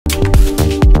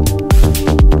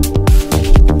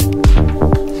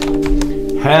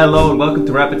Hello and welcome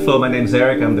to Rapid Flow. My name is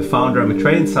Eric. I'm the founder. I'm a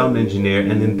trained sound engineer,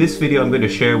 and in this video I'm going to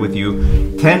share with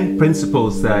you 10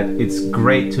 principles that it's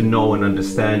great to know and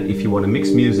understand if you want to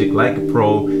mix music like a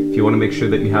pro, if you want to make sure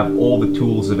that you have all the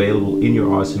tools available in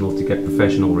your arsenal to get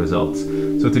professional results.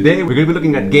 So today we're going to be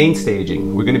looking at gain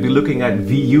staging. We're going to be looking at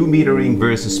VU metering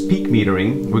versus peak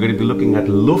metering. We're going to be looking at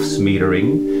LUFS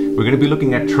metering. We're going to be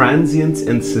looking at transients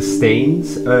and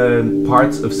sustains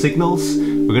parts of signals.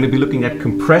 We're going to be looking at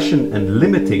compression and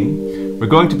limiting. We're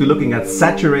going to be looking at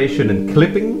saturation and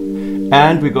clipping.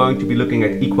 And we're going to be looking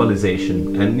at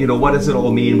equalization. And you know, what does it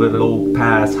all mean with low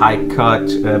pass, high cut,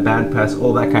 band pass,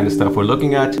 all that kind of stuff we're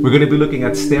looking at. We're going to be looking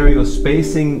at stereo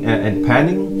spacing and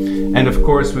panning. And of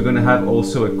course, we're going to have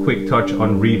also a quick touch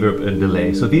on reverb and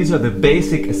delay. So these are the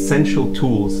basic essential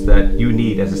tools that you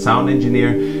need as a sound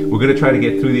engineer. We're going to try to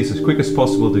get through these as quick as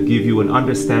possible to give you an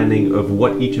understanding of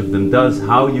what each of them does,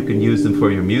 how you can use them for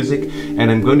your music.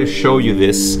 And I'm going to show you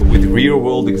this with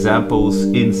real-world examples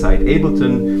inside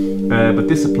Ableton. But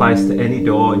this applies to any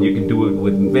DAW, and you can do it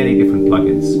with many different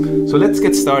plugins. So let's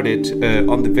get started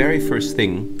on the very first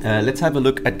thing. Let's have a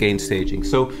look at gain staging.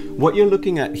 So what you're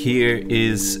looking at here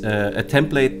is a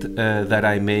template that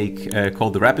I make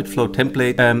called the Rapid Flow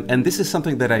template. And this is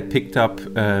something that I picked up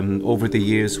over the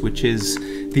years, which is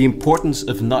the importance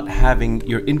of not having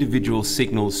your individual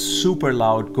signals super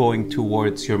loud going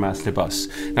towards your master bus.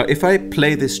 Now, if I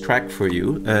play this track for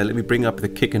you, let me bring up the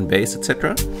kick and bass,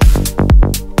 etc.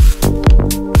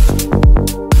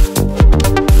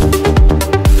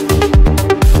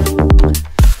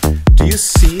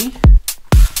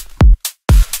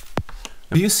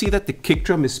 Do you see that the kick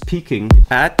drum is peaking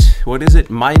at, what is it,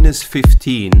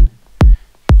 -15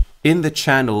 in the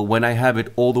channel when I have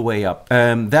it all the way up?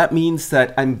 That means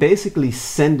that I'm basically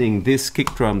sending this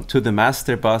kick drum to the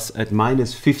master bus at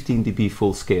 -15 dB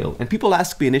full scale. And people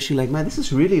ask me initially like, man, this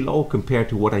is really low compared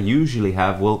to what I usually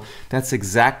have. Well, that's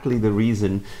exactly the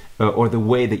reason or the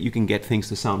way that you can get things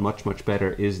to sound much, much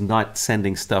better is not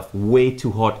sending stuff way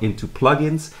too hot into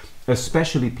plugins,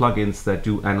 especially plugins that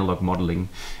do analog modeling.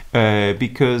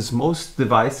 Because most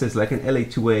devices like an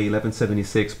LA2A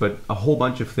 1176, but a whole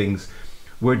bunch of things,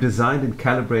 were designed and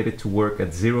calibrated to work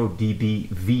at 0 dB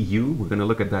VU. We're going to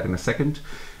look at that in a second.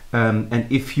 And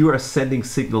if you are sending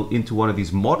signal into one of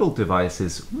these model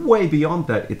devices, way beyond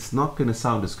that, it's not going to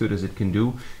sound as good as it can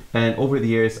do. And over the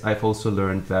years, I've also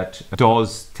learned that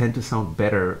DAWs tend to sound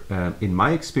better, in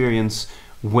my experience,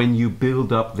 when you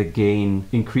build up the gain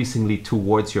increasingly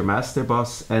towards your master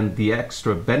bus. And the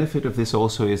extra benefit of this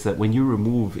also is that when you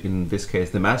remove, in this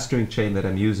case, the mastering chain that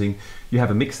I'm using, you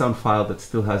have a mixdown file that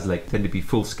still has like 10 dB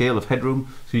full scale of headroom,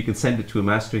 so you can send it to a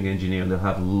mastering engineer and they'll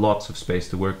have lots of space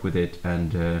to work with it,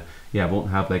 and yeah,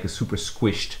 won't have like a super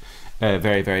squished,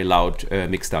 very, very loud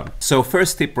mixdown. So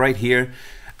first tip right here,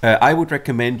 I would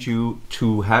recommend you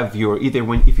to have your,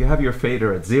 if you have your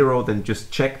fader at 0, then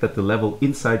just check that the level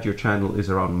inside your channel is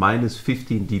around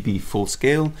 -15 dB full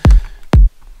scale.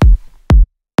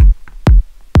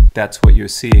 That's what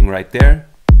you're seeing right there.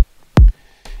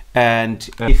 And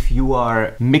if you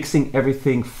are mixing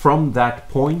everything from that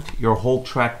point, your whole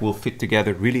track will fit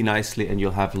together really nicely and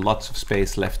you'll have lots of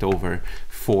space left over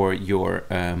for your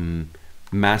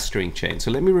mastering chain. So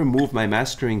let me remove my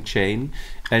mastering chain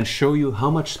and show you how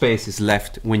much space is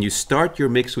left when you start your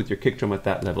mix with your kick drum at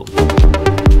that level.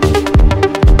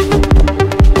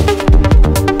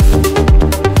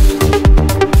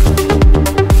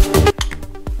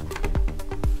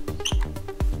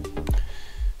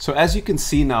 So as you can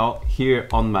see now here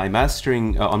on my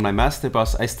mastering, on my master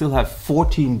bus, I still have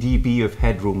 14 dB of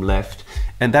headroom left.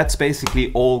 And that's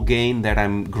basically all gain that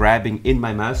I'm grabbing in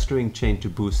my mastering chain to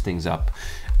boost things up.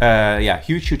 Yeah,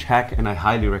 huge hack, and I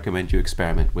highly recommend you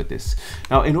experiment with this.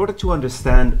 Now, in order to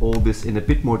understand all this in a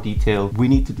bit more detail, we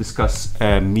need to discuss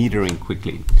metering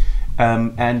quickly.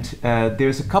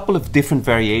 There's a couple of different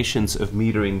variations of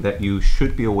metering that you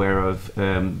should be aware of.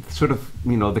 Sort of,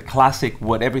 you know, the classic,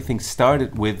 what everything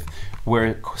started with,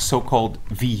 were so-called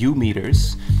VU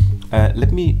meters.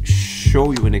 Let me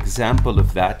show you an example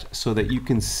of that so that you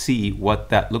can see what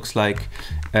that looks like.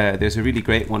 There's a really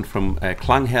great one from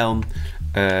Klanghelm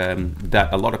that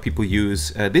a lot of people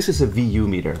use. This is a VU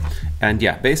meter, and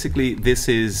yeah, basically this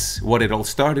is what it all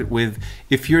started with.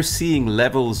 If you're seeing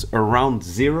levels around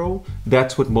 0,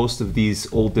 that's what most of these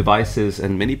old devices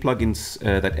and many plugins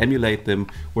that emulate them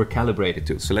were calibrated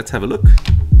to. So let's have a look.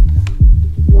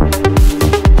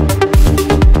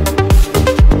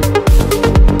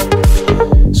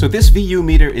 So this VU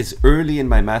meter is early in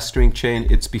my mastering chain.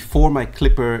 It's before my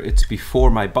clipper, it's before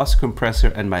my bus compressor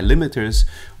and my limiters,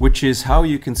 which is how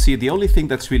you can see the only thing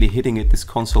that's really hitting it, this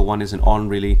console one isn't on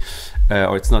really,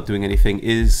 or it's not doing anything,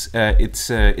 is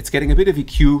it's getting a bit of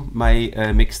EQ, my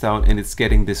mix down, and it's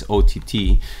getting this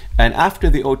OTT. And after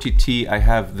the OTT, I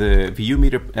have the VU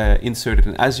meter inserted,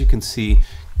 and as you can see,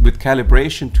 with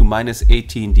calibration to minus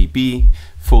 18 dB,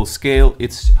 full scale,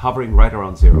 it's hovering right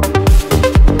around 0.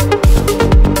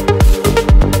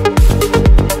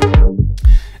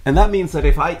 And that means that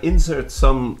if I insert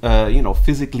some,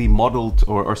 physically modeled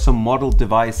or some modeled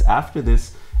device after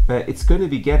this, it's going to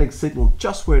be getting signal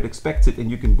just where it expects it,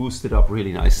 and you can boost it up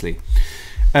really nicely.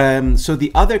 So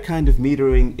the other kind of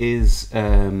metering is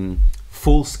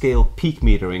full-scale peak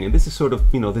metering, and this is sort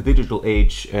of, the digital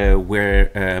age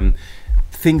where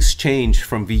things change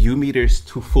from VU meters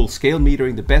to full-scale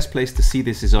metering. The best place to see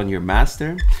this is on your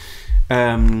master.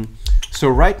 So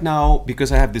right now,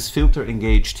 because I have this filter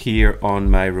engaged here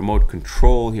on my remote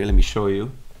control, here, let me show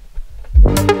you.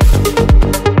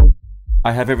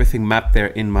 I have everything mapped there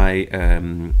in my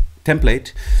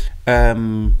template. I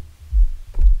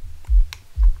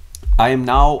am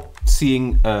now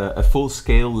seeing a full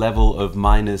scale level of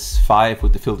 -5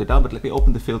 with the filter down, but let me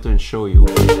open the filter and show you.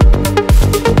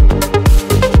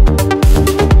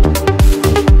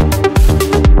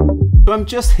 So I'm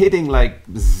just hitting like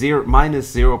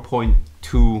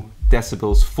 -0.2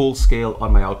 decibels full scale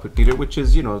on my output meter, which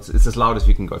is, it's as loud as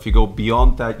you can go. If you go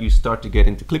beyond that, you start to get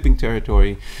into clipping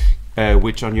territory,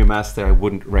 which on your master I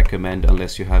wouldn't recommend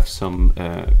unless you have some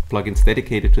plugins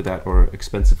dedicated to that or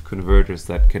expensive converters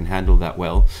that can handle that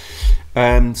well.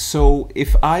 So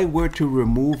if I were to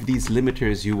remove these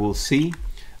limiters, you will see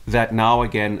that now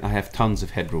again I have tons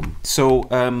of headroom. So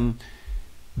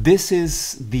this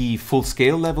is the full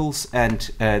scale levels,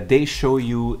 and they show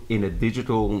you in a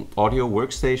digital audio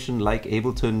workstation like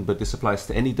Ableton, but this applies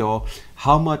to any DAW,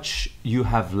 how much you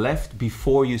have left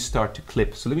before you start to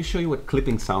clip. So let me show you what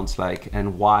clipping sounds like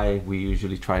and why we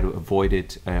usually try to avoid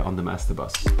it on the master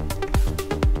bus.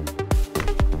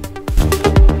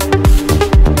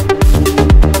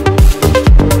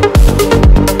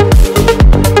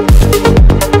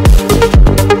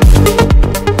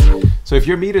 So if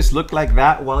your meters look like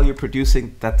that while you're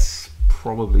producing, that's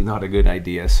probably not a good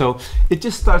idea. So it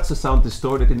just starts to sound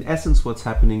distorted. In essence, what's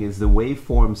happening is the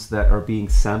waveforms that are being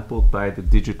sampled by the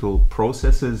digital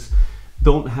processes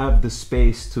don't have the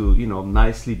space to,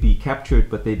 nicely be captured,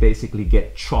 but they basically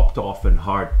get chopped off and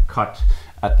hard cut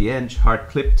at the edge, hard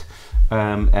clipped.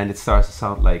 And it starts to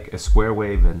sound like a square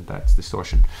wave, and that's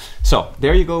distortion. So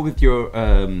there you go with your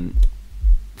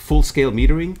full-scale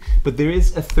metering, but there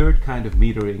is a third kind of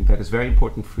metering that is very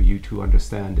important for you to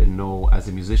understand and know as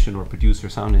a musician or producer,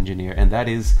 sound engineer, and that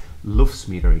is LUFS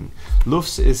metering.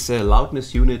 LUFS is a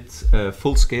loudness unit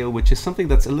full scale, which is something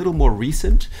that's a little more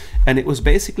recent, and it was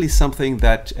basically something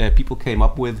that people came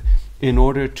up with in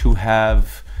order to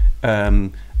have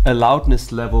a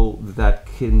loudness level that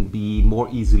can be more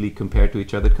easily compared to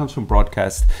each other. It comes from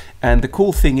broadcast, and the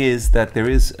cool thing is that there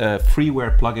is a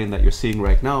freeware plugin that you're seeing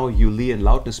right now, Ulean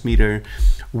Loudness Meter,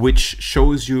 which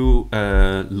shows you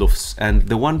LUFS, and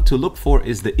the one to look for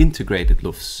is the integrated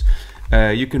LUFS.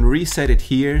 You can reset it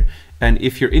here, and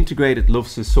if your integrated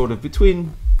LUFS is sort of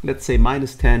between, let's say,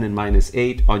 -10 and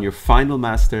 -8 on your final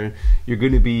master, you're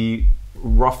going to be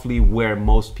roughly where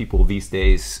most people these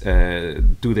days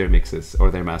do their mixes or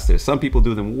their masters. Some people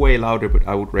do them way louder, but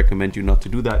I would recommend you not to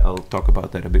do that. I'll talk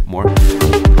about that a bit more.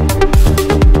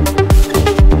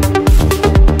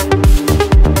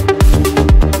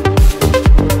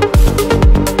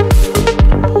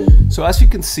 So as you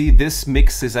can see, this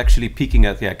mix is actually peaking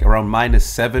at around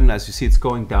 -7. As you see, it's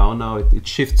going down now. It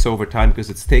shifts over time because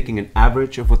it's taking an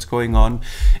average of what's going on.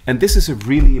 And this is a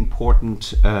really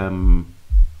important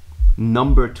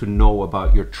number to know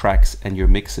about your tracks and your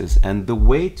mixes. And the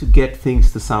way to get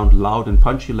things to sound loud and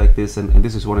punchy like this, and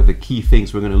this is one of the key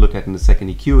things we're going to look at in the second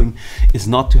EQing, is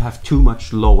not to have too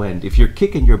much low end. If your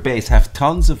kick and your bass have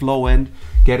tons of low end,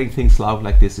 getting things loud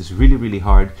like this is really, really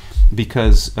hard,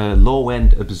 because low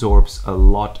end absorbs a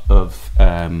lot of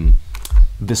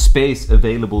the space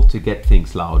available to get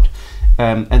things loud.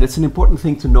 And it's an important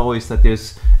thing to know is that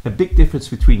there's a big difference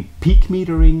between peak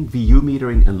metering, VU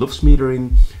metering, and LUFS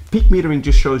metering. Peak metering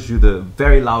just shows you the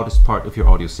very loudest part of your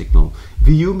audio signal.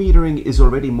 VU metering is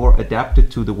already more adapted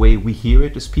to the way we hear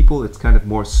it as people. It's kind of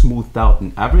more smoothed out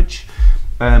and average.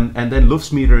 And then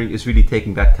LUFS metering is really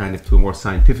taking that kind of to a more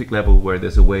scientific level, where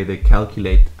there's a way they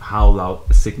calculate how loud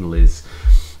a signal is.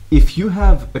 If you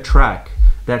have a track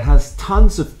that has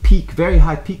tons of peak, very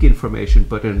high peak information,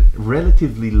 but a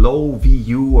relatively low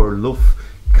VU or LUF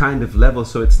kind of level.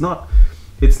 So it's not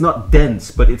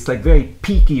dense, but it's like very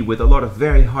peaky with a lot of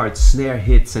very hard snare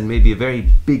hits and maybe a very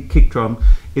big kick drum.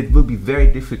 It will be very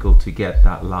difficult to get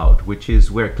that loud, which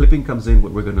is where clipping comes in,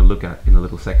 what we're going to look at in a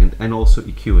little second, and also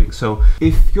EQing. So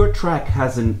if your track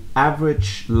has an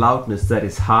average loudness that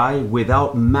is high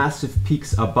without massive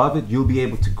peaks above it, you'll be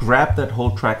able to grab that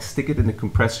whole track, stick it in a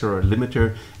compressor or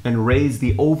limiter, and raise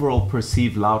the overall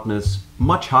perceived loudness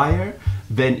much higher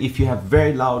than if you have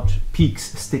very loud peaks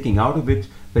sticking out of it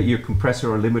that your compressor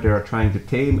or limiter are trying to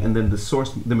tame, and then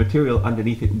the material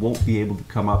underneath it won't be able to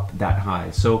come up that high.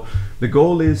 So the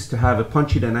goal is to have a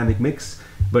punchy dynamic mix,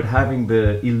 but having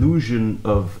the illusion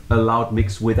of a loud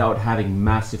mix without having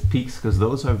massive peaks, because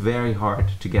those are very hard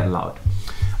to get loud.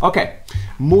 Okay,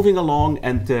 moving along,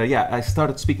 and yeah, I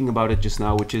started speaking about it just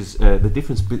now, which is the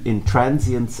difference in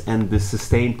transients and the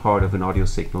sustained part of an audio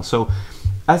signal. So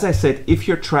as I said, if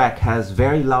your track has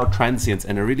very loud transients,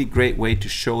 and a really great way to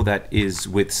show that is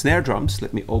with snare drums.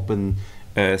 Let me open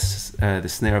the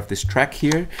snare of this track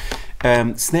here.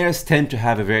 Snares tend to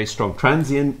have a very strong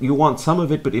transient. You want some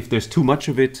of it, but if there's too much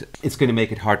of it, it's going to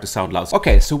make it hard to sound loud.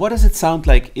 Okay, so what does it sound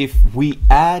like if we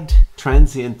add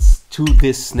transients to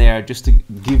this snare, just to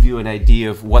give you an idea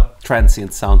of what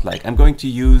transients sound like? I'm going to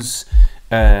use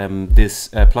this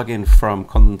plugin from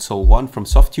Console 1 from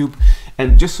Softube,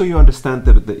 and just so you understand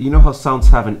that you know how sounds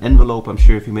have an envelope. I'm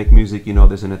sure if you make music, you know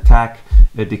there's an attack,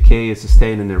 a decay, a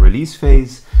sustain, and a release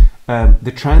phase.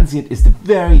 The transient is the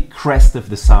very crest of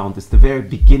the sound. It's the very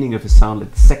beginning of a sound.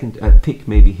 Like the second pick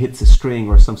maybe hits a string,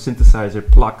 or some synthesizer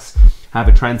plucks have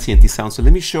a transient sound. So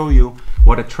let me show you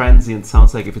what a transient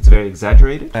sounds like if it's very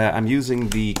exaggerated. I'm using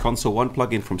the Console 1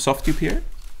 plugin from Softube here.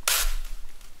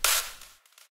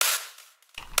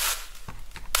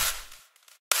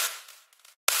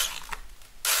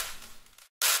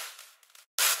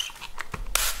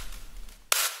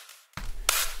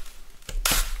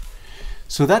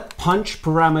 So that punch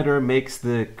parameter makes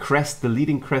the crest, the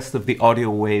leading crest of the audio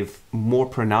wave, more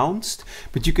pronounced,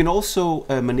 but you can also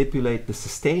manipulate the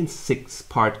sustain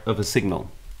part of a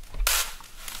signal.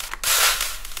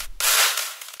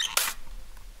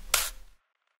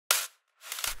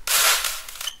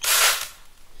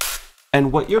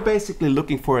 And what you're basically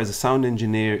looking for as a sound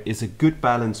engineer is a good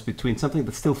balance between something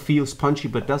that still feels punchy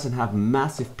but doesn't have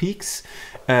massive peaks,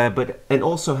 and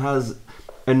also has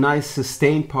a nice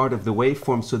sustained part of the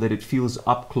waveform so that it feels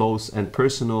up close and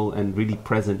personal and really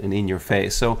present and in your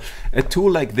face. So a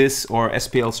tool like this, or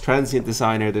SPL's Transient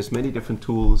Designer, there's many different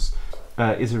tools,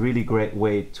 is a really great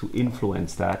way to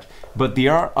influence that. But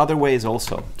there are other ways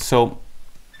also. So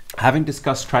having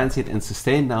discussed transient and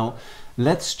sustain now,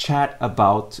 let's chat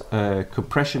about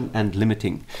compression and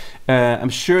limiting. I'm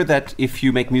sure that if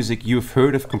you make music, you've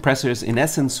heard of compressors. In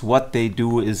essence, what they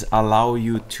do is allow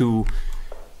you to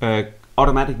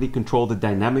automatically control the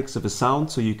dynamics of a sound,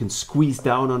 so you can squeeze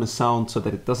down on a sound so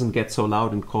that it doesn't get so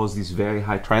loud and cause these very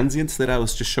high transients that I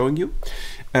was just showing you.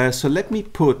 So let me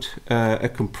put a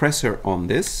compressor on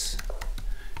this.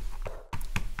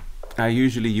 I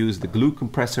usually use the glue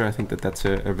compressor. I think that that's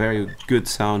a very good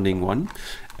sounding one.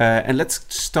 And let's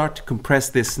start to compress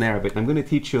this snare a bit. I'm going to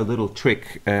teach you a little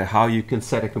trick how you can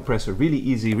set a compressor really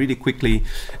easy, really quickly.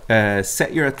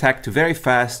 Set your attack to very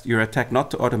fast, your attack not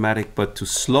to automatic but to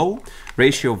slow,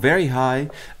 ratio very high,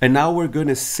 and now we're going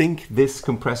to sync this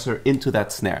compressor into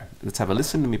that snare. Let's have a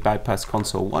listen. Let me bypass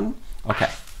Console 1. Okay.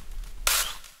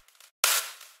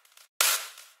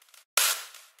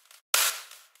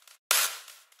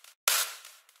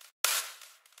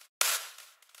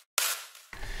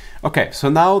 Okay, so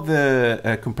now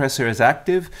the compressor is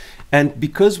active, and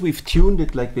because we've tuned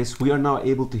it like this, we are now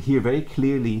able to hear very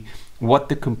clearly what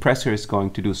the compressor is going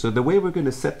to do. So the way we're going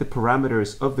to set the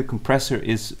parameters of the compressor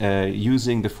is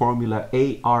using the formula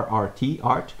ARRT,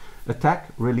 art, attack,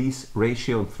 release,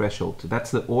 ratio, and threshold.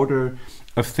 That's the order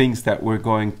of things that we're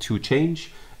going to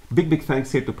change. Big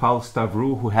thanks here to Paul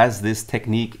Stavrou, who has this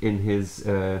technique in his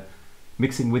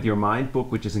Mixing with Your Mind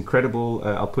book, which is incredible.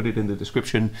 I'll put it in the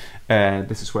description.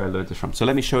 This is where I learned this from. So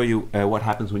let me show you what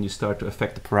happens when you start to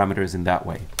affect the parameters in that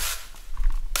way.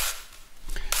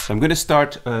 So I'm going to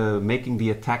start making the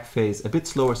attack phase a bit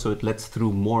slower so it lets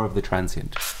through more of the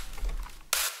transient.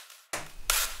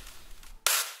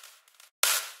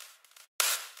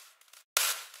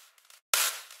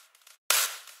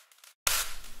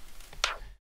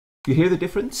 You hear the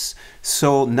difference?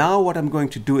 So now what I'm going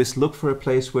to do is look for a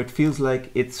place where it feels like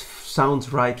it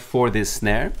sounds right for this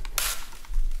snare.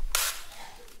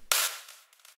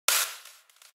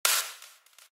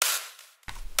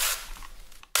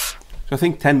 So I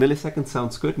think 10 milliseconds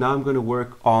sounds good. Now I'm going to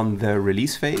work on the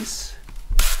release phase.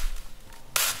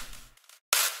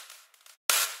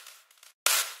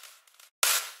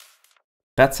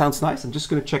 That sounds nice. I'm just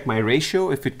going to check my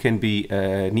ratio, if it can be,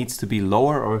 needs to be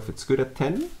lower or if it's good at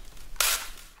 10.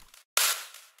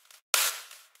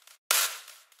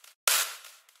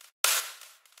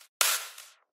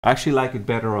 I actually like it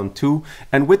better on 2.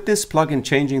 And with this plugin,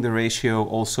 changing the ratio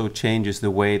also changes the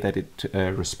way that it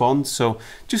responds. So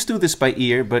just do this by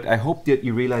ear, but I hope that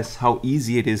you realize how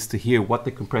easy it is to hear what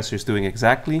the compressor is doing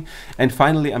exactly. And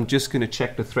finally, I'm just going to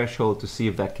check the threshold to see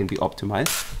if that can be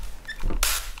optimized.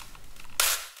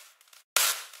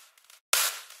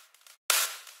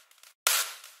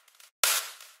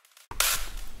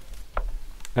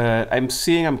 I'm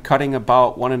seeing I'm cutting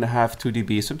about 1.5, 2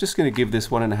 dB. So I'm just going to give this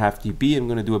 1.5 dB. I'm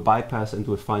going to do a bypass and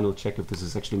do a final check if this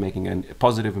is actually making a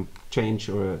positive change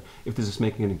or if this is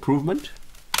making an improvement.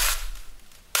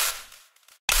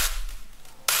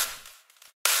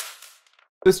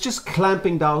 It's just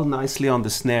clamping down nicely on the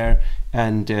snare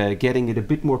and getting it a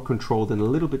bit more controlled and a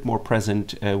little bit more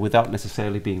present without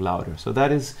necessarily being louder. So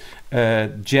that is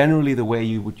generally the way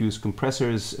you would use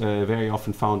compressors, very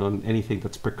often found on anything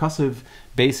that's percussive,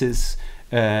 basses,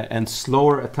 and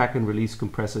slower attack and release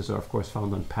compressors are of course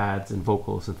found on pads and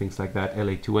vocals and things like that.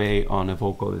 LA2A on a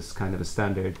vocal is kind of a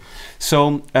standard.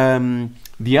 So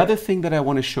the other thing that I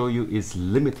want to show you is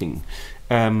limiting.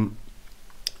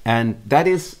 And that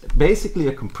is basically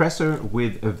a compressor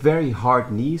with a very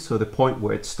hard knee, so the point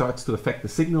where it starts to affect the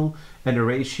signal, and a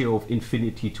ratio of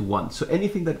infinity to 1. So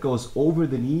anything that goes over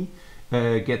the knee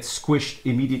gets squished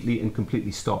immediately and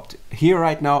completely stopped. Here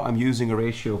right now I'm using a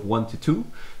ratio of 1 to 2.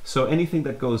 So anything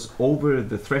that goes over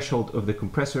the threshold of the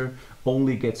compressor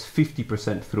only gets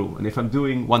 50% through. And if I'm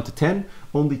doing 1 to 10,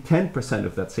 only 10%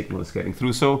 of that signal is getting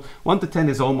through. So 1 to 10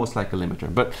 is almost like a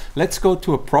limiter. But let's go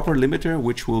to a proper limiter,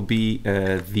 which will be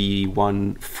the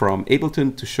one from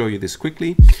Ableton, to show you this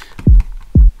quickly.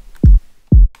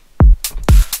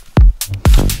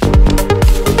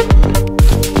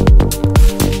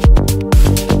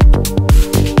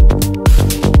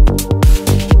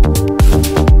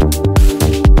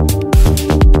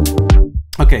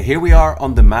 Okay, here we are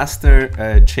on the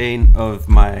master chain of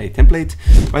my template.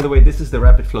 By the way, this is the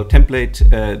Rapid Flow template.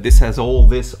 This has all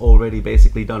this already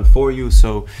basically done for you.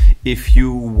 So if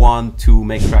you want to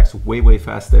make tracks way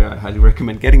faster, I highly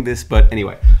recommend getting this. But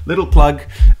anyway, little plug.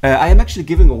 I am actually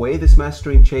giving away this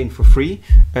mastering chain for free.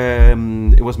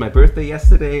 It was my birthday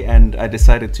yesterday and I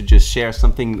decided to just share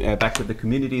something back with the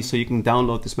community. So you can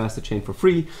download this master chain for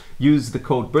free. Use the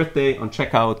code birthday on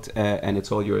checkout and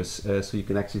it's all yours. So you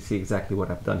can actually see exactly what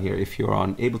I've done here if you're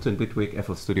on Ableton, Bitwig,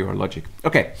 FL Studio or Logic.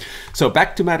 Okay, so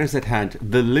back to matters at hand,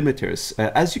 the limiters.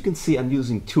 As you can see, I'm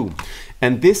using 2.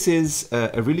 And this is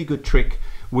a really good trick,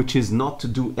 which is not to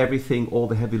do everything, all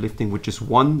the heavy lifting with just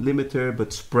one limiter,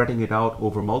 but spreading it out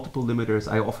over multiple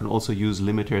limiters. I often also use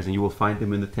limiters, and you will find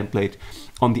them in the template,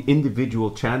 on the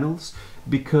individual channels,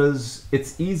 because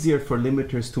it's easier for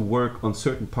limiters to work on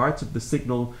certain parts of the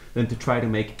signal than to try to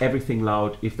make everything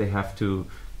loud if they have to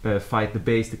fight the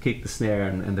bass, the kick, the snare,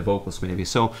 and the vocals maybe.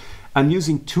 So I'm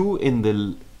using 2 in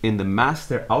the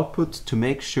master output to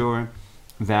make sure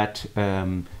that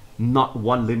not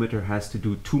one limiter has to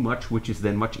do too much, which is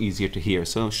then much easier to hear.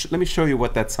 So let me show you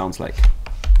what that sounds like.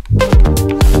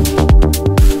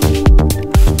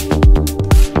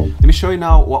 Let me show you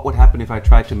now what would happen if I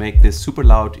tried to make this super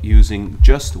loud using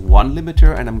just one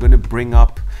limiter, and I'm going to bring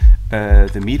up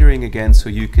the metering again so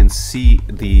you can see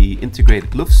the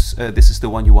integrated LUFS. This is the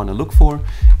one you want to look for,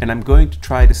 and I'm going to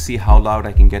try to see how loud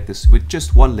I can get this with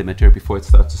just one limiter before it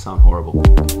starts to sound horrible.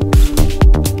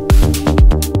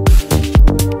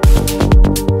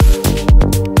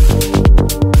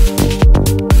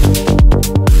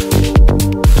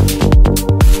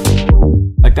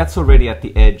 That's already at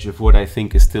the edge of what I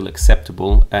think is still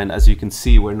acceptable, and as you can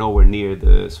see, we're nowhere near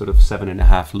the sort of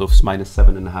 7.5 LUFS, minus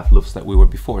 7.5 LUFS that we were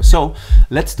before. So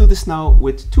let's do this now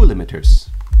with 2 limiters.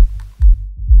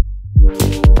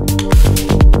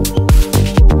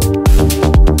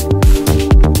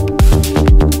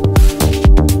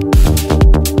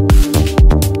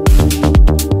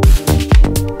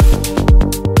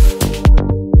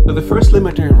 So the first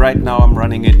limiter right now I'm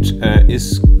running it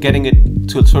is getting it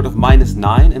to sort of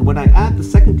 -9, and when I add the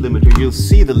second limiter you'll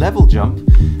see the level jump,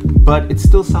 but it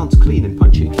still sounds clean and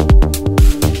punchy.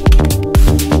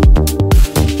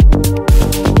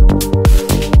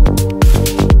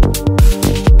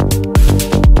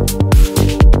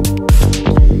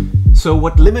 So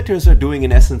what limiters are doing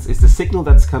in essence is the signal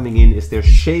that's coming in is they're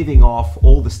shaving off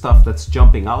all the stuff that's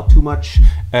jumping out too much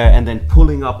and then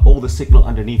pulling up all the signal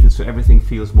underneath it so everything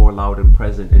feels more loud and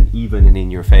present and even and in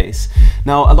your face.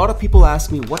 Now a lot of people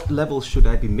ask me, what level should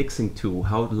I be mixing to?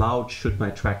 How loud should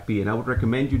my track be? And I would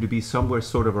recommend you to be somewhere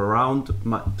sort of around,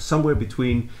 somewhere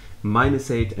between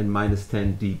 -8 and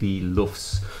 -10 dB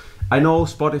lufs. I know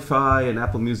Spotify and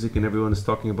Apple Music and everyone is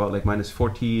talking about like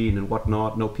 -14 and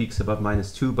whatnot, no peaks above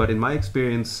 -2, but in my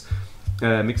experience,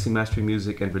 mixing, mastering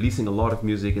music and releasing a lot of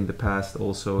music in the past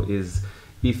also is,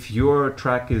 if your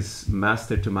track is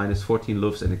mastered to -14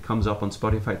 lufs and it comes up on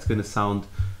Spotify, it's going to sound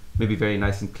maybe very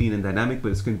nice and clean and dynamic,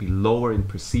 but it's going to be lower in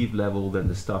perceived level than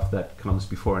the stuff that comes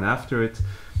before and after it.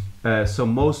 So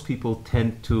most people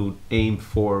tend to aim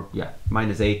for,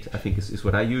 -8, I think is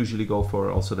what I usually go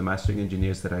for. Also the mastering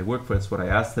engineers that I work for, that's what I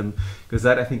ask them, because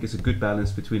that I think is a good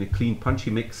balance between a clean punchy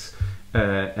mix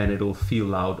and it'll feel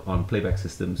loud on playback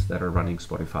systems that are running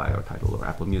Spotify or Tidal or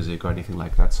Apple Music or anything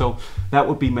like that. So that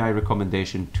would be my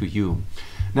recommendation to you.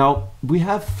 Now we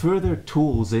have further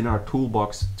tools in our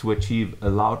toolbox to achieve a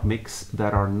loud mix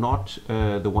that are not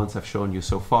the ones I've shown you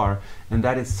so far, and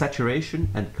that is saturation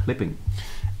and clipping.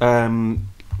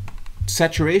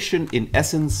 Saturation in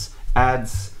essence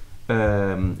adds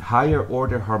higher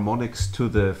order harmonics to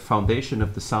the foundation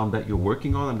of the sound that you're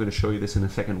working on. I'm going to show you this in a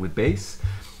second with bass.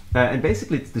 And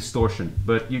basically it's distortion,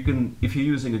 but you can, if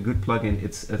you're using a good plugin,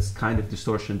 it's kind of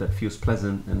distortion that feels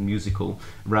pleasant and musical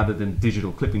rather than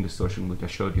digital clipping distortion, which I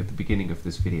showed you at the beginning of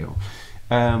this video.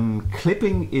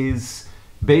 Clipping is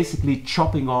basically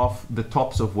chopping off the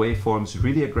tops of waveforms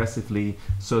really aggressively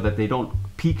so that they don't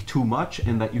peak too much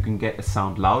and that you can get a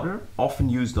sound louder. Often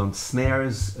used on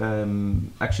snares.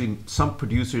 Actually, some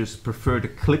producers prefer to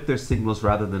clip their signals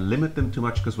rather than limit them too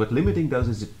much, because what limiting does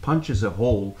is it punches a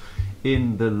hole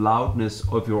in the loudness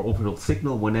of your overall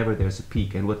signal whenever there's a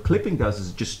peak, and what clipping does is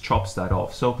it just chops that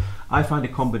off. So I find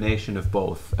a combination of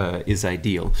both is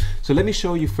ideal. So let me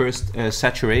show you first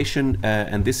saturation,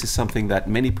 and this is something that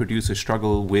many producers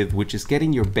struggle with, which is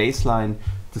getting your bass line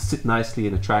to sit nicely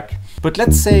in a track. But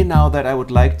let's say now that I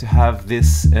would like to have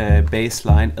this bass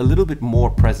line a little bit more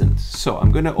present. So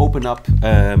I'm going to open up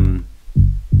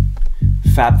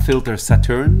FabFilter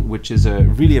Saturn, which is a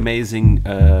really amazing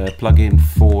plugin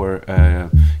for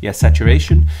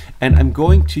saturation, and I'm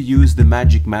going to use the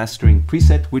Magic Mastering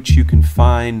preset, which you can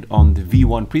find on the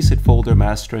V1 preset folder,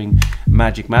 Mastering,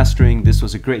 Magic Mastering. This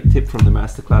was a great tip from the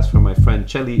masterclass from my friend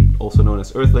Chelly, also known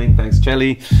as Earthling. Thanks,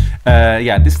 Chelly.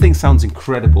 This thing sounds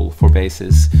incredible for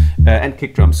basses and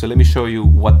kick drums. So let me show you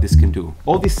what this can do.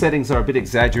 All these settings are a bit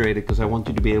exaggerated because I want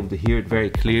you to be able to hear it very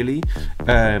clearly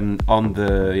on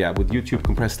the with YouTube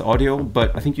compressed audio,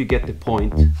 but I think you get the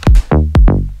point.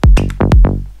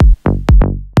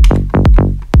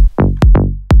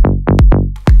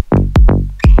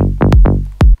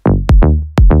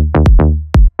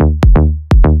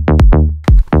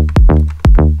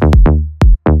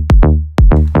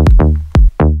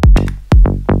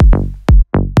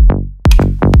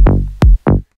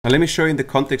 Now let me show you in the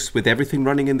context with everything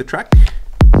running in the track.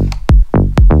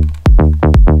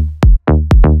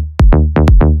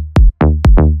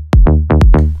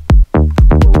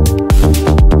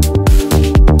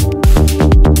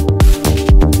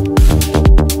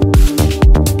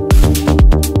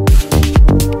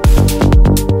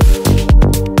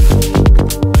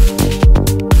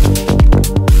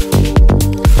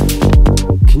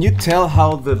 Tell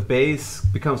how the bass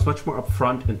becomes much more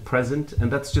upfront and present,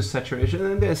 and that's just saturation.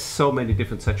 And there's so many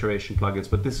different saturation plugins,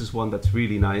 but this is one that's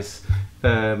really nice.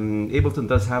 Ableton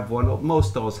does have one,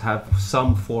 most of those have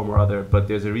some form or other, but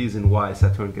there's a reason why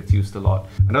Saturn gets used a lot.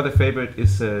 Another favorite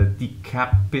is a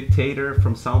Decapitator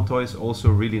from Soundtoys, also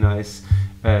really nice.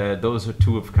 Those are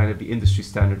two of kind of the industry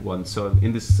standard ones. So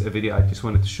in this video I just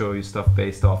wanted to show you stuff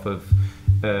based off of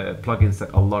plugins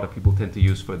that a lot of people tend to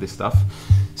use for this stuff.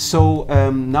 So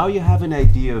now you have an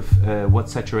idea of what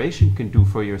saturation can do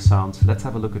for your sounds. Let's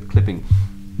have a look at clipping.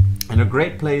 And a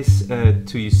great place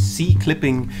to see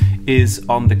clipping is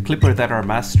on the clipper that our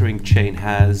mastering chain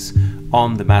has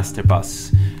on the master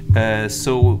bus.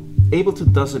 So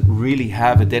Ableton doesn't really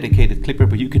have a dedicated clipper,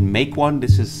 but you can make one.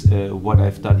 This is what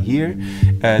I've done here.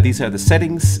 These are the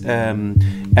settings,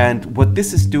 and what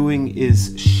this is doing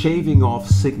is shaving off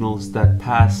signals that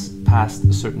pass past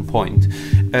a certain point.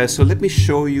 So let me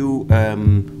show you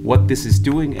what this is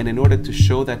doing, and in order to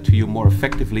show that to you more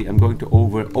effectively, I'm going to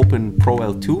open Pro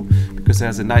L2 because it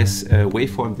has a nice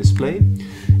waveform display.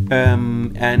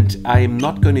 And I'm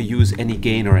not going to use any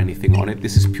gain or anything on it.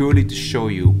 This is purely to show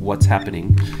you what's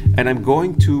happening. And I'm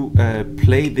going to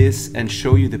play this and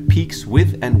show you the peaks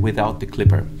with and without the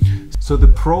clipper. So the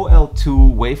Pro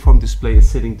L2 waveform display is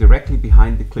sitting directly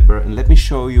behind the clipper, and let me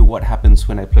show you what happens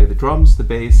when I play the drums, the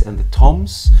bass and the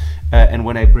toms, and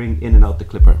when I bring in and out the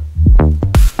clipper.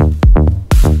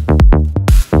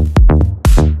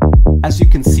 As you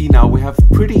can see now, we have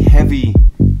pretty heavy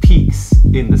peaks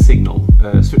in the signal.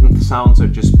 Certain sounds are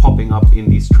just popping up in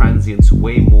these transients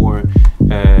way more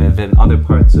than other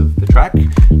parts of the track.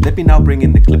 Let me now bring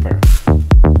in the clipper.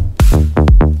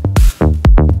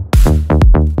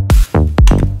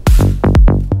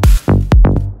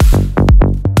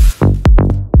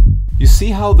 You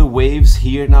see how the waves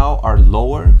here now are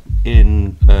lower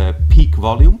in peak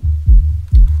volume?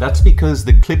 That's because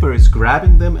the clipper is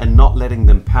grabbing them and not letting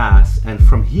them pass. And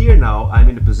from here now, I'm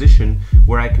in a position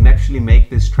where I can actually make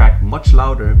this track much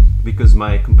louder because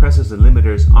my compressors and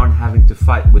limiters aren't having to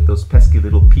fight with those pesky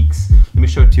little peaks. Let me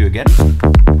show it to you again.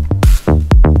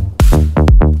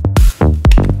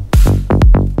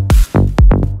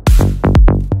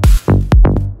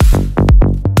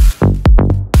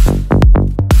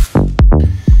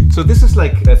 So this is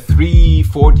like a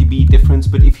 3-4 dB difference,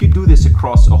 but if you do this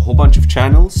across a whole bunch of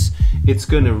channels, it's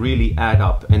going to really add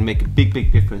up and make a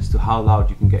big difference to how loud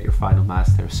you can get your final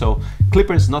master. So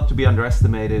clippers not to be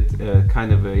underestimated,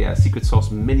 kind of a secret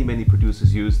sauce. Many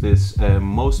producers use this.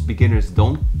 Most beginners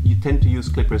don't. You tend to use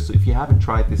clippers, so if you haven't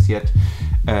tried this yet,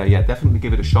 definitely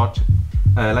give it a shot.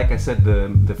 Like I said,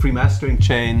 the free mastering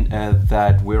chain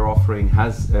that we're offering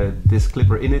has this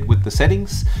clipper in it with the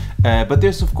settings, but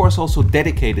there's of course also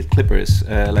dedicated clippers.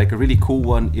 Like a really cool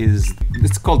one is,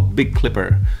 it's called Big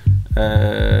Clipper,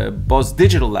 Boss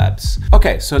Digital Labs.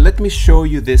 Okay, so let me show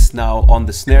you this now on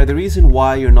the snare. The reason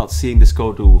why you're not seeing this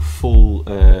go to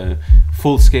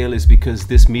full scale is because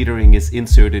this metering is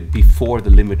inserted before the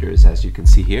limiters, as you can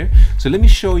see here. So let me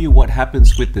show you what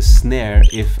happens with the snare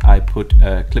if I put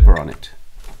a clipper on it.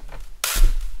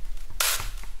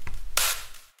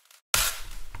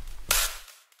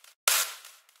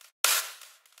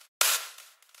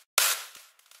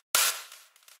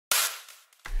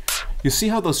 You see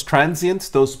how those transients,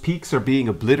 those peaks are being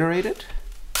obliterated?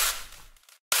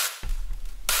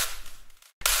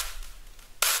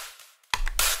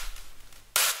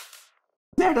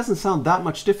 Snare doesn't sound that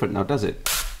much different now, does it?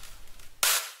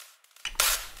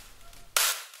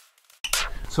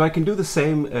 So I can do the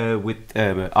same with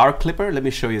our clipper. Let me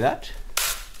show you that.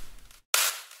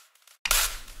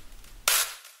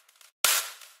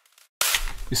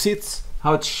 You see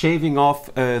how it's shaving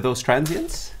off those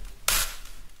transients?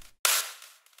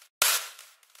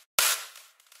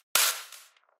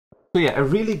 So yeah, a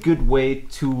really good way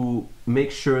to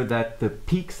make sure that the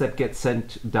peaks that get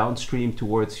sent downstream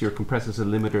towards your compressors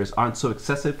and limiters aren't so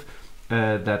excessive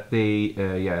that they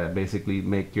basically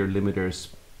make your limiters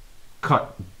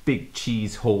cut big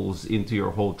cheese holes into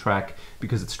your whole track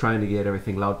because it's trying to get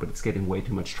everything loud, but it's getting way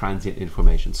too much transient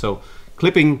information. So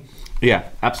clipping, yeah,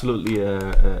 absolutely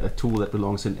a tool that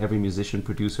belongs in every musician,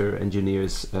 producer,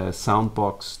 engineer's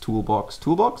soundbox,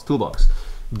 toolbox,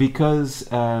 because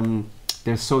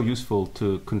they're so useful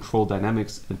to control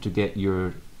dynamics and to get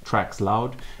your tracks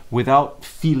loud without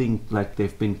feeling like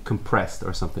they've been compressed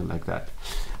or something like that.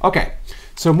 Okay,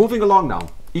 so moving along now,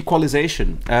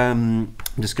 equalization. I'm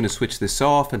just going to switch this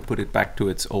off and put it back to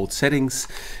its old settings.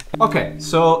 Okay,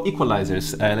 so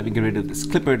equalizers. Let me get rid of this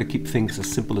clipper to keep things as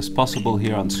simple as possible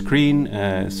here on screen.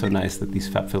 So nice that these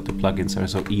FabFilter plugins are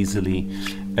so easily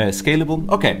scalable.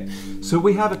 Okay, so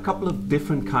we have a couple of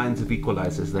different kinds of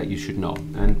equalizers that you should know.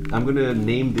 And I'm going to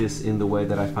name this in the way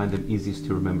that I find them easiest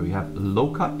to remember. You have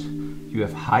low cut, you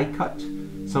have high cut.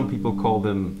 Some people call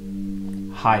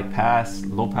them high pass,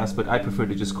 low pass, but I prefer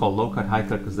to just call low cut, high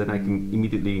cut, because then I can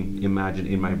immediately imagine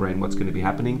in my brain what's going to be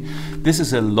happening. This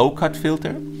is a low cut filter,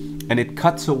 and it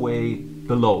cuts away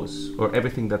the lows, or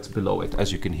everything that's below it,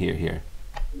 as you can hear here.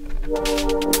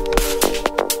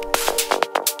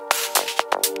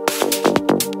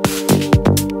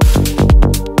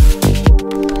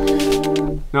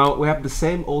 Now we have the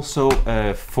same also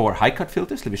for high cut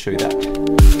filters. Let me show you that.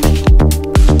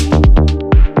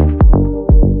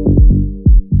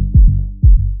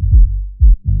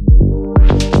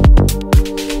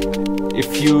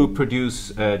 If you produce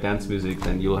dance music,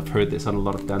 then you'll have heard this on a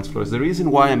lot of dance floors. The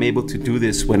reason why I'm able to do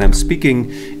this when I'm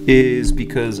speaking is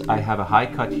because I have a high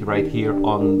cut right here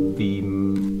on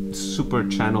the super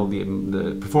channel,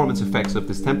 the performance effects of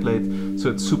this template.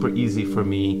 So it's super easy for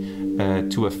me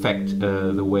to affect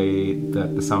the way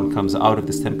that the sound comes out of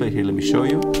this template. Here, let me show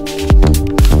you.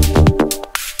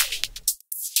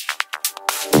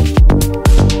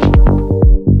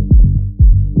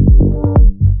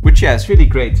 Yeah, it's really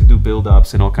great to do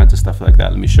build-ups and all kinds of stuff like that.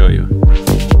 Let me show you.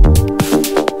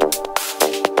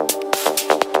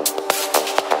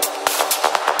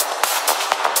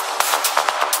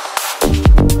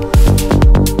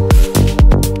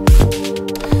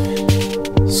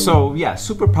 yeah,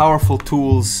 super powerful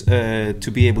tools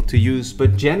to be able to use,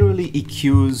 but generally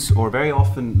EQs, or very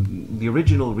often the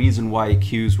original reason why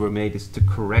EQs were made is to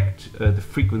correct the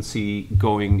frequency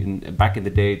going back in the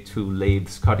day to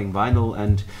lathes cutting vinyl,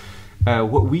 and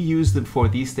what we use them for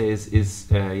these days is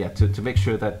to make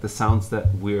sure that the sounds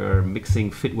that we're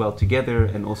mixing fit well together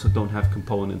and also don't have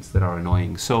components that are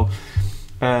annoying. So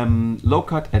low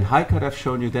cut and high cut I've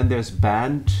shown you. Then there's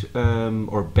band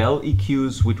or bell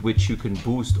EQs with which you can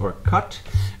boost or cut,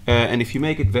 and if you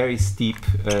make it very steep,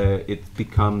 it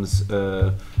becomes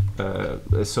a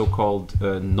so-called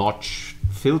notch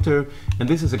filter. And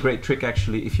this is a great trick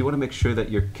actually if you want to make sure that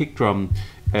your kick drum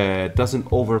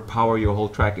doesn't overpower your whole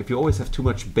track. If you always have too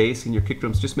much bass in your kick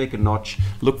drums, just make a notch,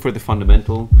 look for the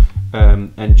fundamental,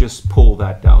 and just pull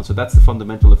that down. So that's the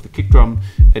fundamental of the kick drum,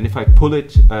 and if I pull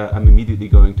it, I'm immediately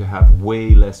going to have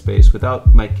way less bass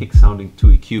without my kick sounding too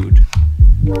EQ'd.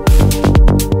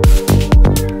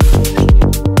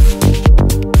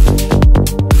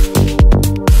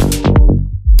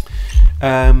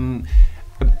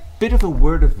 A bit of a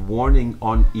word of warning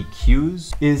on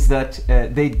EQs is that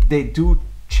they do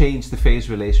change the phase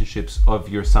relationships of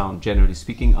your sound, generally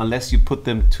speaking, unless you put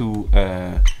them to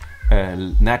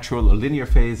natural or linear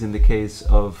phase in the case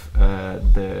of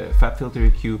the fab filter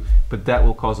EQ, but that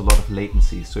will cause a lot of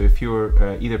latency. So if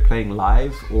you're either playing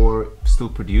live or still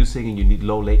producing and you need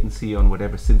low latency on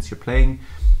whatever synths you're playing,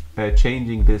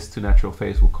 changing this to natural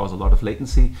phase will cause a lot of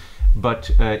latency. But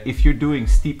if you're doing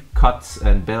steep cuts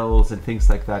and bells and things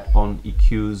like that on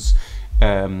EQs,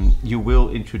 you will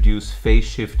introduce phase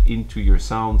shift into your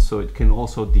sound, so it can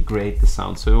also degrade the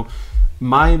sound. So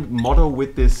my motto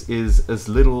with this is as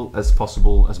little as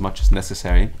possible, as much as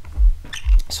necessary.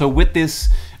 So with this,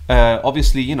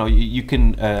 obviously, you know, you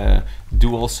can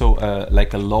do also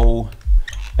like a low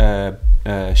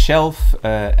shelf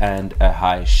and a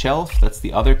high shelf. That's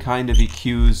the other kind of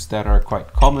EQs that are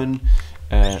quite common.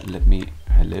 Let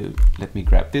me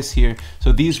grab this here.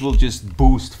 So these will just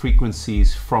boost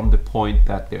frequencies from the point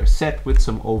that they're set with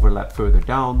some overlap further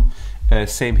down.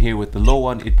 Same here with the low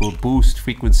one, it will boost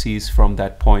frequencies from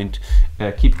that point.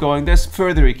 Keep going. There's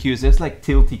further EQs. There's like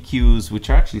tilt EQs, which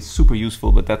are actually super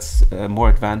useful, but that's more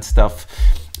advanced stuff.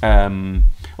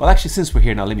 Well, actually, since we're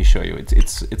here now, let me show you.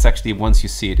 It's actually, once you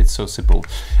see it, it's so simple.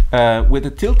 With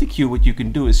a tilt EQ, what you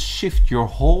can do is shift your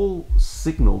whole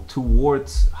signal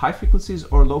towards high frequencies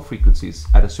or low frequencies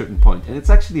at a certain point. And it's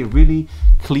actually a really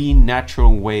clean,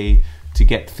 natural way to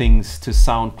get things to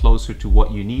sound closer to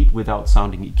what you need without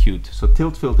sounding EQ'd. So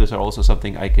tilt filters are also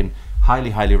something I can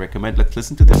highly, highly recommend. Let's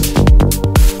listen to this.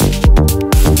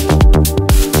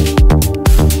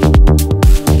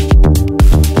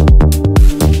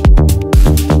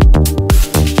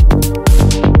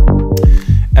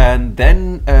 And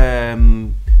then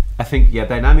I think, yeah,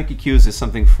 dynamic EQs is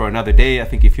something for another day. I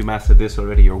think if you master this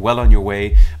already, you're well on your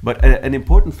way. But an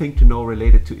important thing to know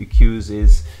related to EQs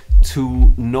is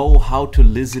to know how to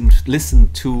listen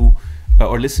to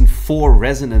or listen for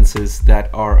resonances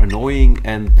that are annoying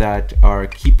and that are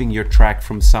keeping your track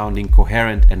from sounding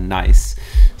coherent and nice.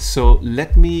 So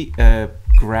let me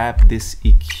grab this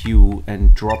EQ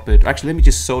and drop it. Actually, let me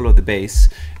just solo the bass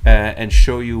and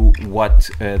show you what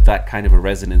that kind of a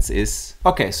resonance is.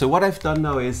 Okay, so what I've done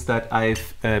now is that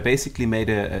I've basically made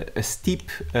a steep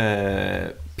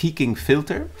peaking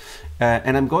filter,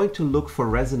 and I'm going to look for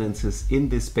resonances in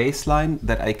this bass line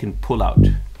that I can pull out.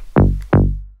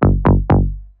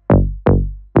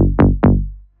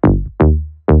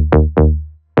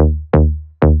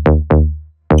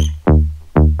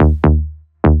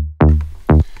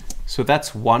 So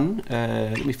that's one.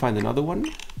 Let me find another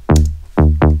one.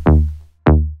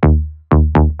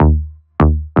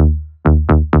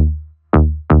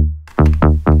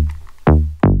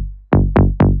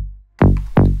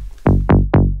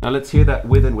 Now let's hear that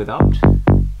with and without.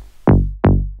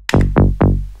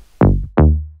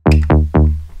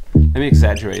 Let me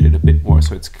exaggerate it a bit more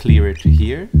so it's clearer to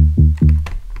hear.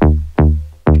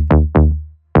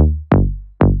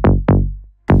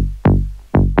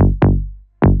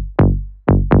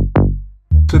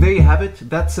 So there you have it.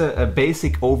 That's a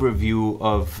basic overview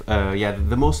of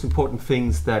the most important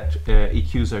things that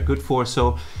EQs are good for.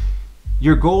 So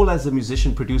your goal as a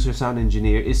musician, producer, sound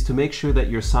engineer is to make sure that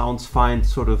your sounds find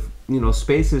sort of, you know,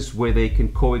 spaces where they can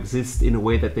coexist in a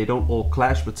way that they don't all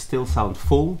clash but still sound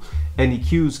full. And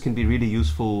EQs can be really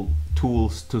useful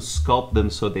tools to sculpt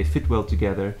them so they fit well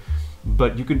together.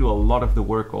 But you can do a lot of the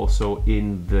work also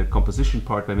in the composition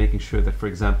part by making sure that, for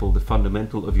example, the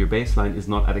fundamental of your bass line is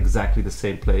not at exactly the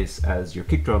same place as your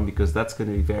kick drum, because that's going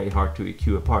to be very hard to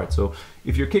EQ apart. So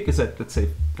if your kick is at, let's say,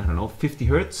 I don't know, 50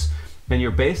 hertz, and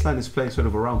your bass line is playing sort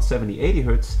of around 70, 80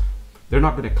 hertz, they're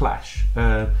not going to clash.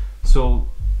 So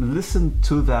listen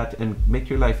to that and make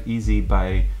your life easy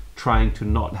by trying to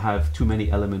not have too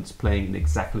many elements playing in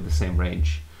exactly the same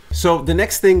range. So the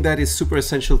next thing that is super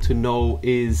essential to know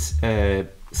is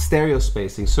stereo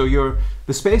spacing. So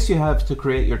the space you have to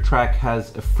create your track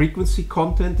has a frequency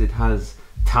content, it has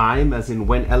time as in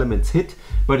when elements hit,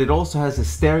 but it also has a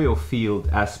stereo field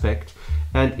aspect.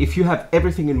 And if you have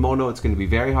everything in mono, it's going to be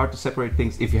very hard to separate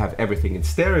things. If you have everything in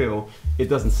stereo, it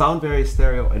doesn't sound very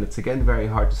stereo, and it's again very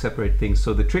hard to separate things.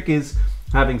 So the trick is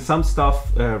having some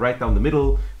stuff right down the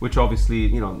middle, which obviously,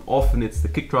 you know, often it's the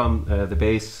kick drum, the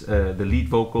bass, the lead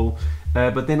vocal,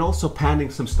 but then also panning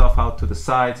some stuff out to the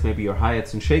sides, maybe your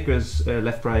hi-hats and shakers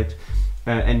left, right,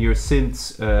 and your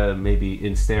synths maybe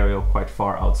in stereo quite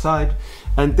far outside.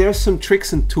 And there's some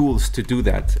tricks and tools to do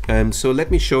that. So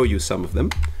let me show you some of them.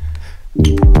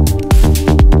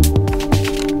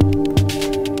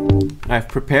 I've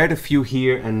prepared a few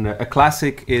here, and a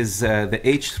classic is the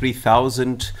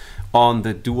H3000 on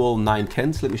the dual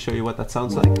 910s. Let me show you what that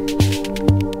sounds like.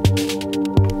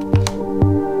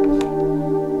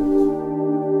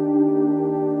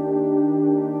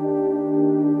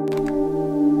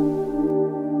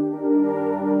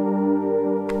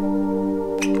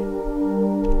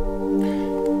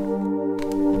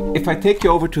 If I take you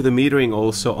over to the metering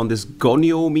also, on this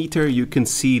goniometer, you can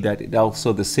see that it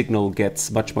also, the signal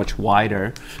gets much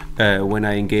wider when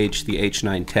I engage the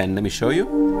H910. Let me show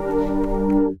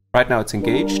you. Right now it's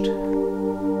engaged.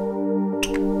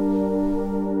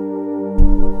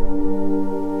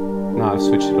 Now I've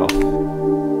switched it off.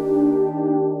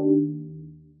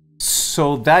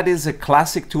 So that is a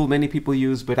classic tool many people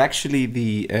use, but actually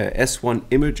the S1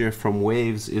 Imager from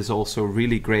Waves is also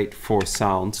really great for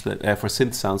sounds, for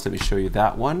synth sounds. Let me show you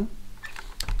that one.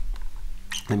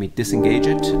 Let me disengage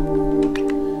it,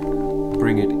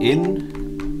 bring it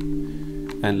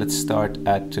in, and let's start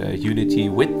at unity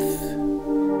width.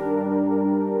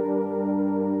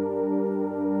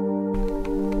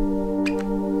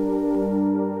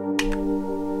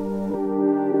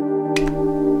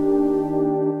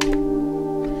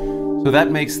 So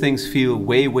that makes things feel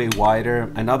way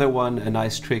wider. Another one, a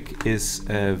nice trick, is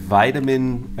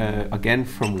Vitamin, again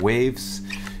from Waves,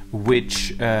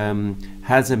 which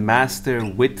has a master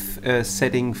width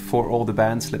setting for all the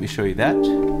bands. Let me show you that.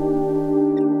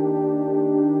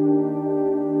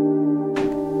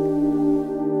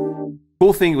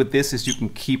 Cool thing with this is you can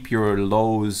keep your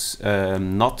lows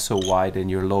not so wide and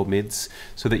your low mids,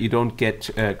 so that you don't get,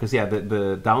 because yeah,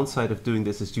 the downside of doing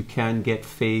this is you can get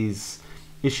phase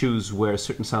issues where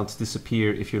certain sounds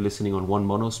disappear if you're listening on one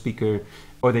mono speaker,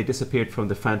 or they disappeared from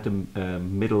the phantom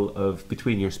middle of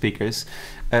between your speakers.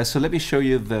 So let me show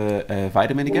you the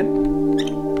Vitamin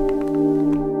again.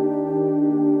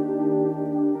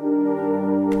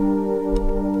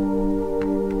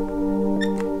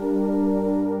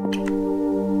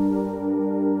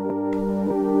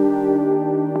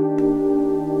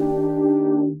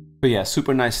 So yeah,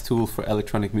 super nice tool for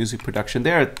electronic music production.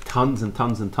 There are tons and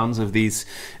tons and tons of these,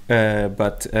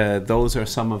 but those are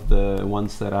some of the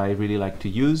ones that I really like to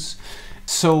use.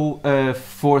 So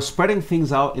for spreading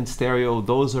things out in stereo,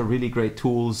 those are really great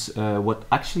tools. What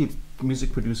actually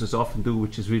music producers often do,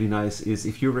 which is really nice, is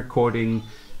if you're recording,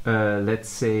 let's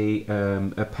say,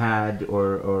 a pad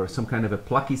or some kind of a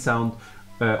plucky sound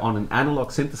on an analog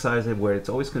synthesizer where it's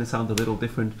always going to sound a little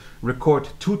different, record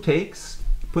 2 takes,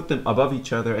 put them above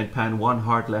each other and pan one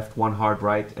hard left, one hard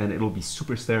right, and it'll be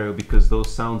super stereo because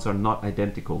those sounds are not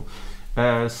identical.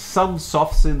 Some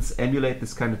soft synths emulate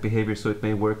this kind of behavior, so it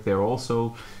may work there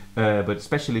also, but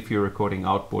especially if you're recording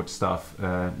outboard stuff,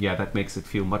 yeah, that makes it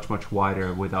feel much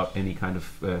wider without any kind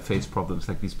of phase problems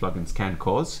like these plugins can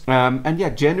cause. And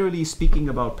yeah, generally speaking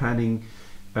about panning,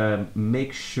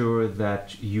 make sure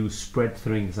that you spread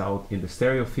things out in the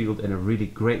stereo field, and a really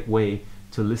great way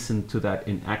to listen to that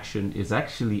in action is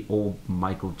actually old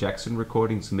Michael Jackson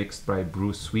recordings mixed by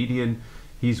Bruce Swedian.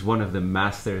 He's one of the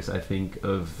masters, I think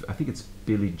it's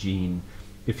Billie Jean.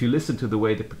 If you listen to the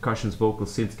way the percussions,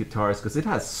 vocals, synths, guitars, because it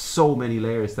has so many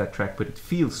layers, that track, but it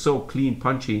feels so clean,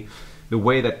 punchy. The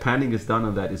way that panning is done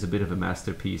on that is a bit of a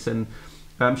masterpiece. And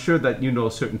I'm sure that you know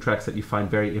certain tracks that you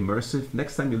find very immersive.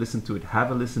 Next time you listen to it,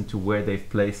 have a listen to where they've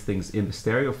placed things in the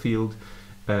stereo field.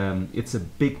 It's a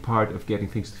big part of getting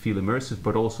things to feel immersive,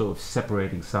 but also of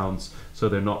separating sounds so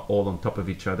they're not all on top of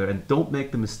each other. And don't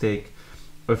make the mistake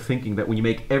of thinking that when you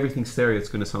make everything stereo, it's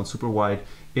going to sound super wide.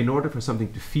 In order for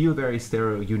something to feel very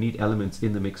stereo, you need elements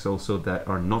in the mix also that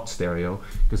are not stereo,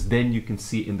 because then you can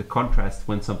see in the contrast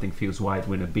when something feels wide,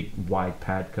 when a big wide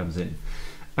pad comes in.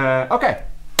 Okay,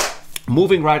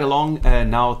 moving right along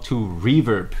now to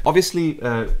reverb. Obviously,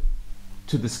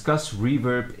 to discuss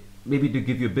reverb, maybe to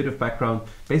give you a bit of background,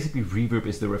 basically reverb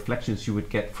is the reflections you would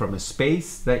get from a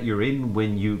space that you're in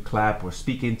when you clap or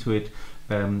speak into it.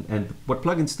 And what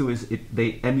plugins do is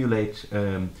they emulate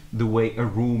the way a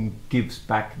room gives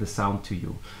back the sound to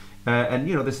you. And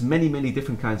you know, there's many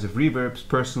different kinds of reverbs.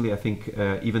 Personally, I think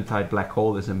Eventide Black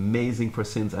Hole is amazing for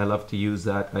synths. I love to use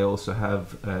that. I also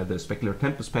have the Specular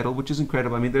Tempus pedal, which is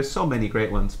incredible. I mean, there's so many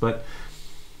great ones, but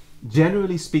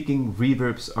generally speaking,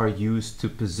 reverbs are used to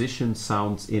position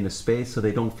sounds in a space so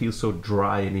they don't feel so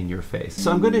dry and in your face. So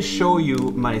I'm going to show you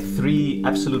my 3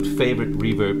 absolute favorite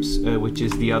reverbs, which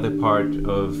is the other part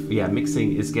of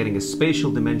mixing, is getting a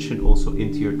spatial dimension also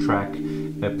into your track,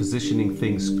 positioning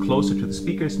things closer to the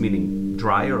speakers, meaning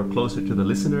drier or closer to the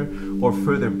listener, or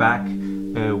further back,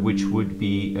 which would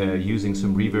be using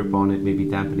some reverb on it, maybe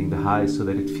dampening the highs so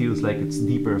that it feels like it's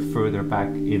deeper, further back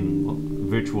in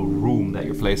virtual room that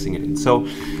you're placing it in. So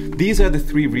these are the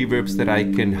 3 reverbs that I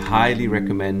can highly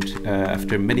recommend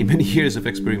after many years of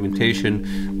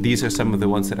experimentation. These are some of the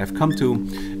ones that I've come to.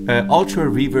 Ultra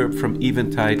Reverb from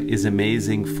Eventide is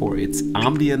amazing for its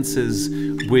ambiances,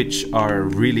 which are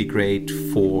really great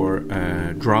for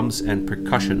drums and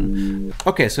percussion.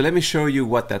 Okay, so let me show you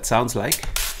what that sounds like.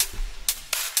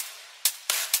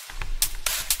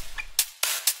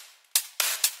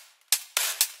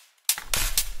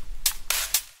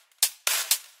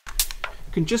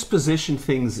 You can just position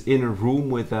things in a room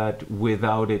with that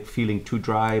without it feeling too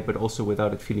dry, but also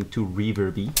without it feeling too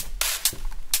reverby.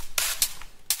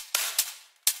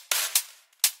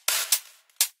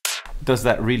 Does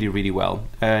that really well.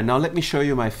 Now let me show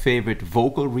you my favorite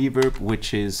vocal reverb,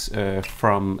 which is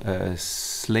from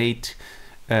Slate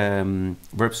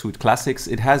Verb Suite Classics.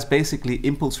 It has basically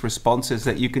impulse responses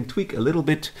that you can tweak a little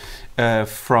bit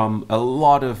from a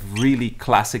lot of really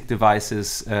classic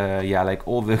devices. Like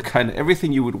all the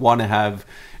everything you would want to have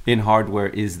in hardware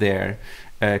is there.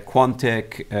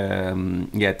 Quantec,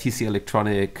 TC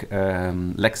Electronic,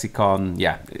 Lexicon,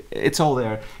 it's all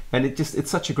there. And it's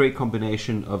such a great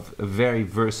combination of very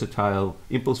versatile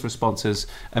impulse responses,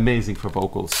 amazing for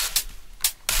vocals.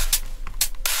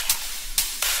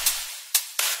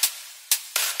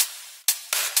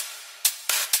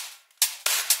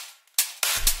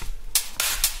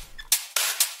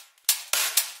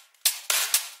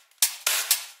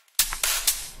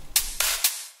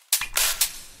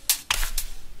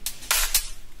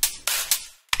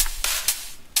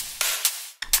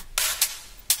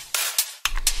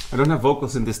 I don't have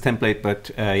vocals in this template,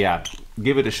 but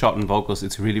give it a shot in vocals.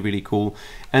 It's really cool.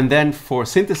 And then for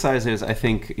synthesizers, I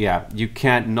think, you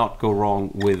can't not go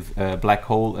wrong with Black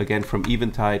Hole. Again, from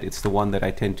Eventide, it's the one that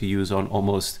I tend to use on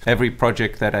almost every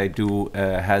project that I do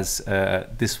has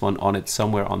this one on it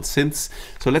somewhere on synths.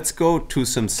 So let's go to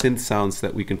some synth sounds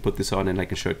that we can put this on and I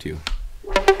can show it to you.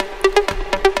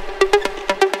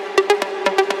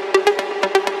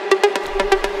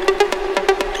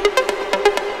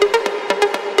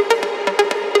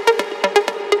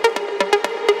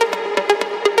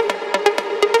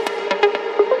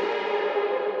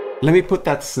 Let me put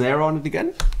that snare on it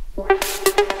again.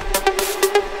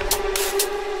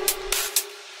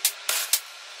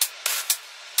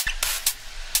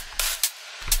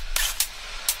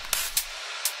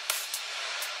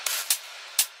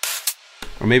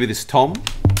 Or maybe this tom.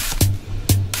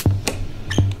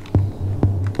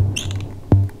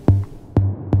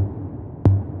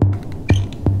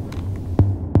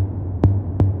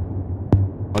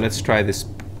 Well, let's try this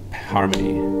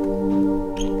harmony.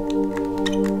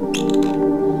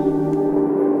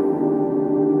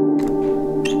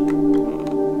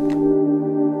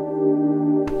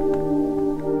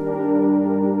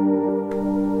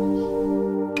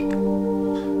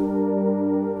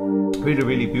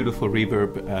 Really beautiful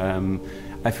reverb.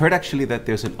 I've heard actually that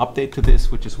there's an update to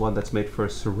this, which is one that's made for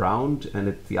surround,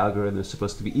 and the algorithm is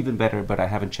supposed to be even better, but I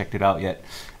haven't checked it out yet.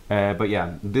 But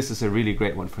yeah, this is a really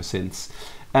great one for synths.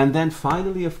 And then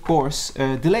finally, of course,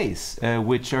 delays,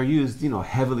 which are used,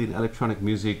 heavily in electronic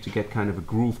music to get kind of a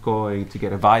groove going, to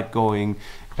get a vibe going,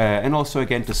 and also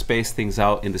again to space things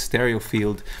out in the stereo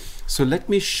field. So let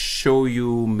me show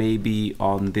you maybe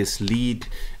on this lead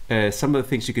some of the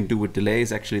things you can do with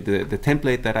delays. Actually, the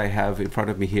template that I have in front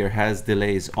of me here has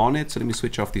delays on it. So let me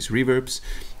switch off these reverbs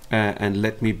and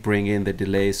let me bring in the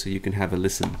delays so you can have a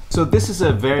listen. So this is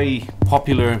a very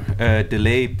popular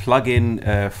delay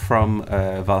plugin from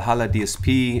Valhalla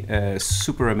DSP,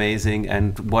 super amazing.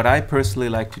 And what I personally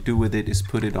like to do with it is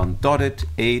put it on dotted,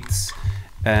 eighths,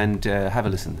 and have a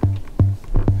listen.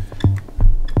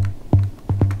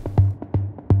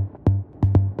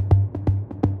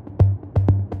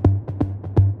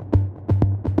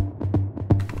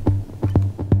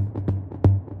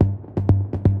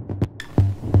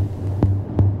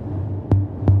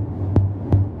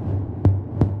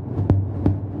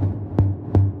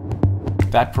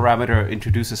 That parameter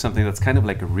introduces something that's kind of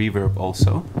like a reverb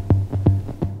also.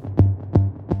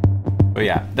 But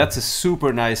yeah, that's a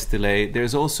super nice delay.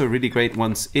 There's also really great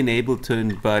ones in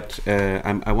Ableton, but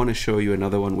I want to show you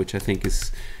another one which I think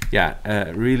is, yeah,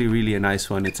 really a nice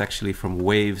one. It's actually from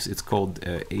Waves. It's called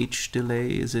H delay,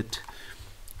 is it?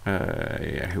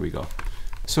 Yeah, here we go.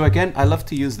 So again, I love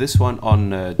to use this one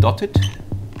on Dotted.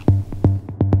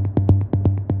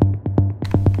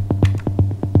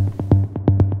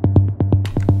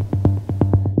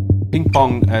 Ping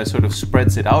Pong sort of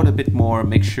spreads it out a bit more.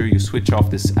 Make sure you switch off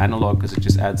this analog because it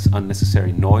just adds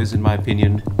unnecessary noise in my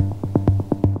opinion.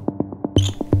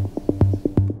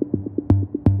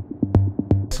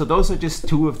 So those are just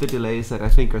two of the delays that I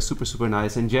think are super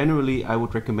nice, and generally I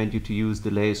would recommend you to use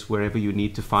delays wherever you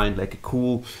need to find like a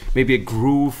cool, maybe a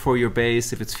groove for your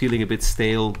bass if it's feeling a bit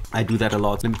stale. I do that a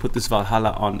lot. Let me put this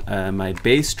Valhalla on my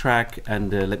bass track,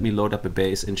 and let me load up a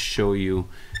bass and show you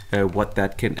what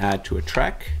that can add to a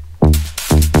track.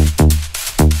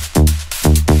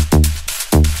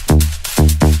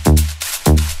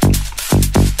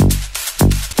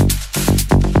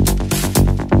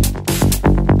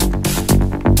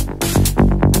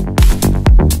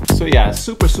 So yeah,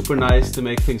 super nice to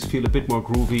make things feel a bit more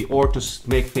groovy, or to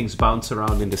make things bounce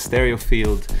around in the stereo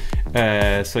field.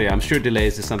 So yeah, I'm sure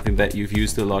delays is something that you've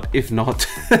used a lot. If not,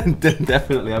 then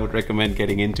definitely I would recommend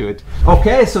getting into it.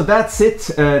 Okay, so that's it.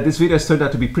 This video has turned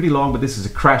out to be pretty long, but this is a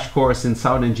crash course in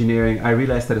sound engineering. I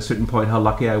realized at a certain point how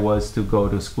lucky I was to go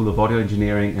to a school of audio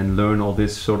engineering and learn all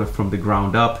this sort of from the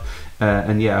ground up.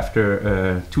 And yeah,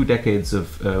 after 2 decades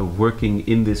of working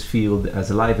in this field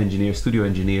as a live engineer, studio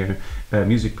engineer,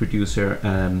 music producer,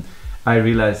 I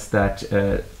realized that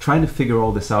trying to figure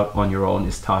all this out on your own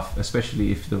is tough,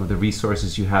 especially if the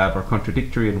resources you have are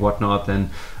contradictory and whatnot. And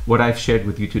what I've shared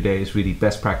with you today is really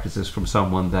best practices from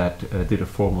someone that did a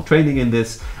formal training in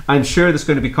this. I'm sure there's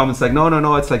going to be comments like,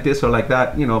 no, it's like this or like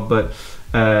that, you know, but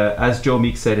as Joe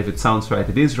Meek said, if it sounds right,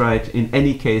 it is right. In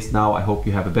any case, now I hope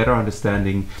you have a better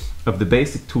understanding of the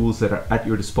basic tools that are at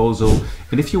your disposal.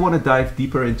 And if you want to dive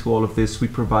deeper into all of this, we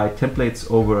provide templates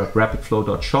over at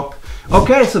rapidflow.shop.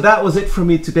 Okay, so that was it for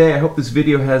me today. I hope this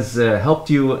video has helped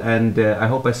you, and I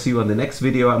hope I see you on the next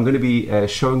video. I'm going to be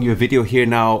showing you a video here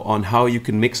now on how you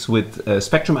can mix with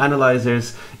spectrum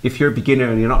analyzers. If you're a beginner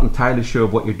and you're not entirely sure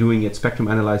of what you're doing yet, spectrum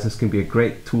analyzers can be a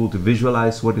great tool to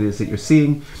visualize what it is that you're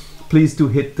seeing. Please do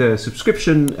hit the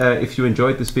subscription if you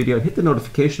enjoyed this video. Hit the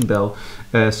notification bell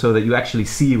so that you actually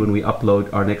see when we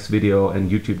upload our next video and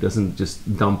YouTube doesn't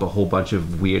just dump a whole bunch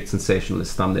of weird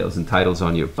sensationalist thumbnails and titles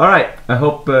on you. All right, I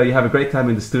hope you have a great time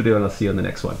in the studio, and I'll see you on the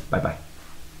next one. Bye-bye.